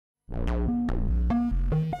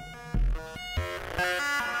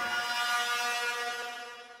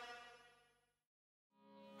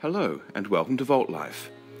Hello and welcome to Vault Life.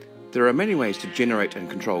 There are many ways to generate and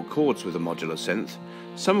control chords with a modular synth,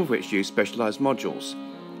 some of which use specialized modules.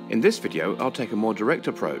 In this video I'll take a more direct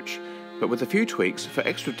approach, but with a few tweaks for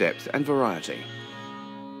extra depth and variety.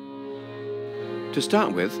 To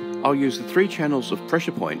start with, I'll use the 3 channels of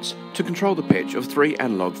pressure points to control the pitch of 3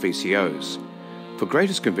 analogue VCOs. For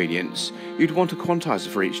greatest convenience, you'd want a quantizer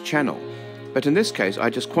for each channel, but in this case I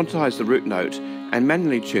just quantize the root note and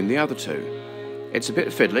manually tune the other 2. It's a bit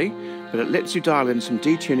fiddly, but it lets you dial in some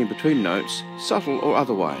detuning between notes, subtle or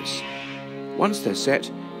otherwise. Once they're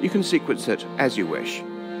set, you can sequence it as you wish.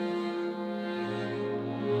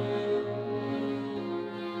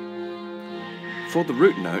 For the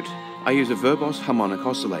root note, I use a verbose harmonic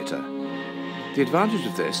oscillator. The advantage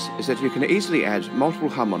of this is that you can easily add multiple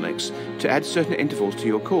harmonics to add certain intervals to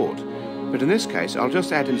your chord, but in this case I'll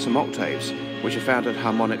just add in some octaves, which are found at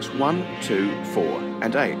harmonics 1, 2, 4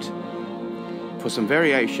 and 8. For some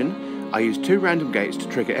variation, I use 2 random gates to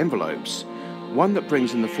trigger envelopes, one that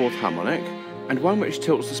brings in the 4th harmonic, and one which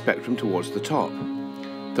tilts the spectrum towards the top.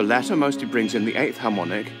 The latter mostly brings in the 8th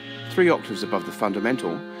harmonic, 3 octaves above the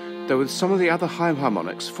fundamental, though with some of the other high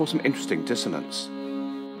harmonics for some interesting dissonance.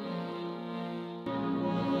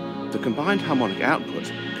 The combined harmonic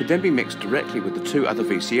output could then be mixed directly with the 2 other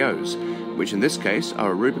VCOs, which in this case are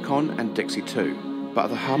a Rubicon and Dixie 2. But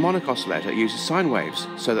the harmonic oscillator uses sine waves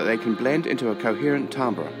so that they can blend into a coherent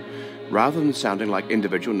timbre, rather than sounding like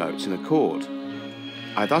individual notes in a chord.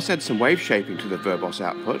 I thus add some wave shaping to the verbose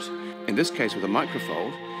output, in this case with a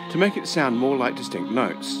microfold, to make it sound more like distinct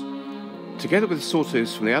notes. Together with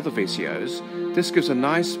sawtooths from the other VCOs, this gives a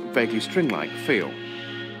nice, vaguely string-like feel.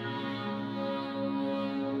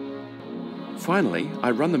 Finally,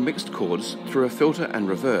 I run the mixed chords through a filter and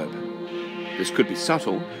reverb. This could be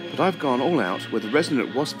subtle, but I've gone all out with a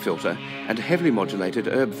resonant wasp filter and a heavily modulated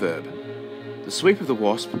herb verb. The sweep of the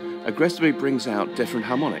wasp aggressively brings out different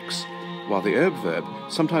harmonics, while the herb verb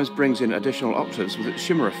sometimes brings in additional octaves with its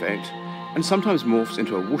shimmer effect, and sometimes morphs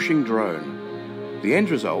into a whooshing drone. The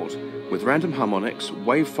end result, with random harmonics,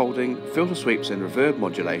 wave folding, filter sweeps and reverb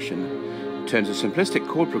modulation, turns a simplistic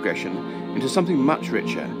chord progression into something much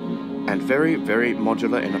richer, and very, very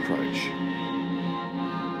modular in approach.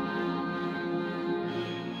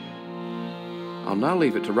 I'll now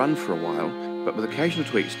leave it to run for a while, but with occasional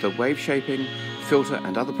tweaks to the wave shaping, filter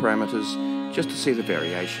and other parameters, just to see the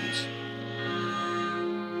variations.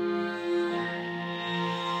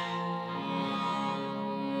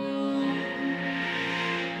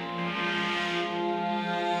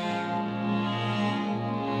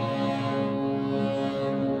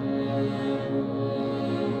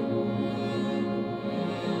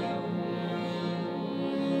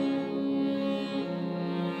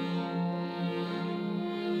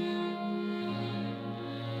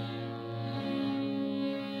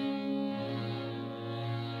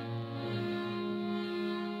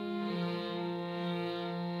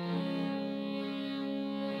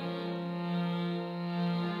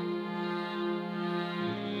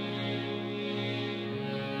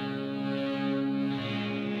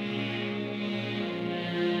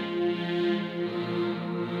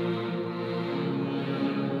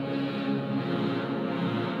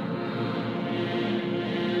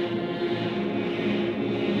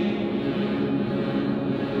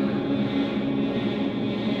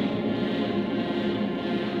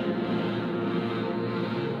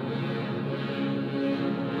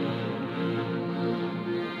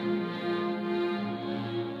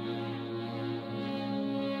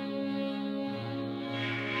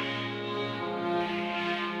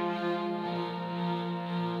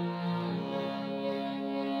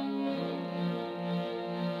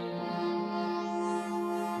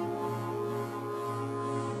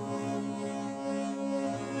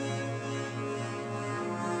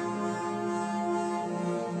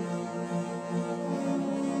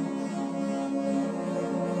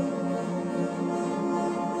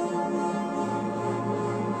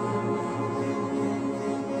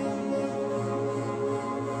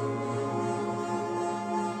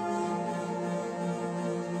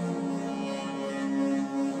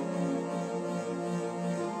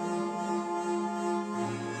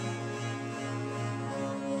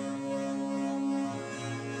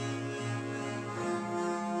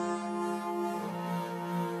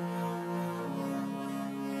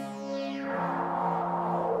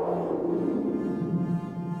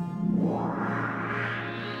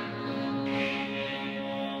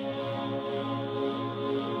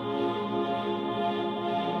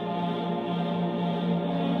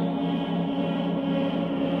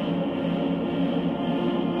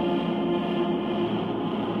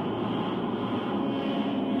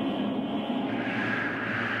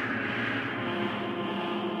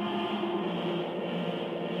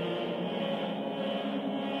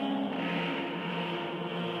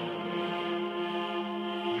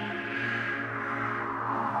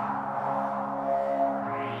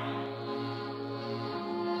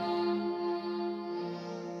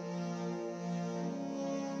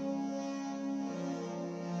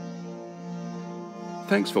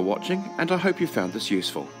 Thanks for watching, and I hope you found this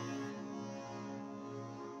useful.